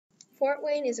Fort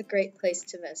Wayne is a great place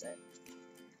to visit.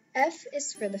 F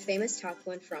is for the famous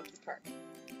taco in Frankie Park.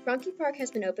 Frankie Park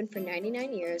has been open for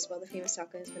 99 years, while the famous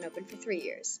taco has been open for 3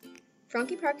 years.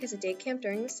 Frankie Park has a day camp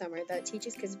during the summer that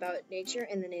teaches kids about nature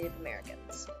and the Native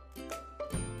Americans.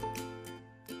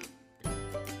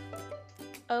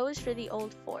 O is for the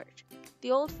Old Fort.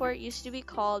 The Old Fort used to be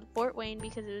called Fort Wayne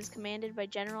because it was commanded by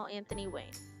General Anthony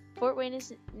Wayne. Fort Wayne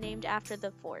is named after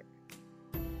the fort.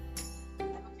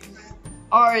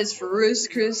 R is for Ruth's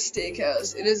Chris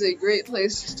Steakhouse. It is a great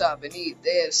place to stop and eat.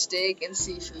 They have steak and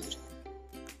seafood.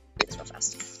 Real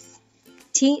fast.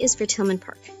 T is for Tillman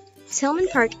Park. Tillman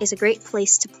Park is a great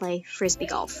place to play frisbee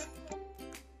golf.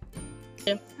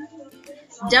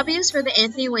 W is for the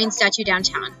Anthony Wayne statue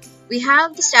downtown. We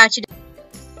have the statue.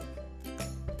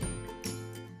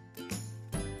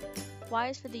 Y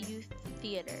is for the Youth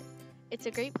Theater. It's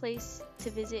a great place to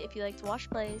visit if you like to watch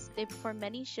plays. They perform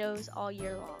many shows all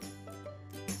year long.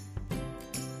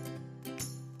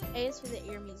 A is for the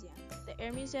Air Museum. The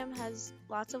Air Museum has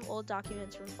lots of old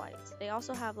documents from flights. They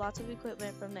also have lots of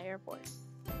equipment from the airport.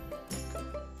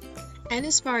 N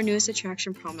is for our newest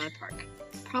attraction, Promenade Park.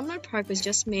 Promenade Park was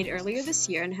just made earlier this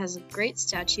year and has great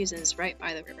statues and is right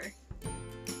by the river.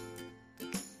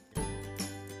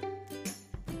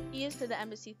 E is for the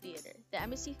Embassy Theater. The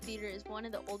Embassy Theater is one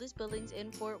of the oldest buildings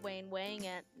in Fort Wayne, weighing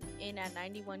in at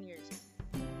 91 years.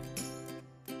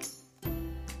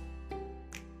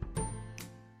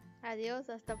 Adiós,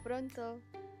 hasta pronto.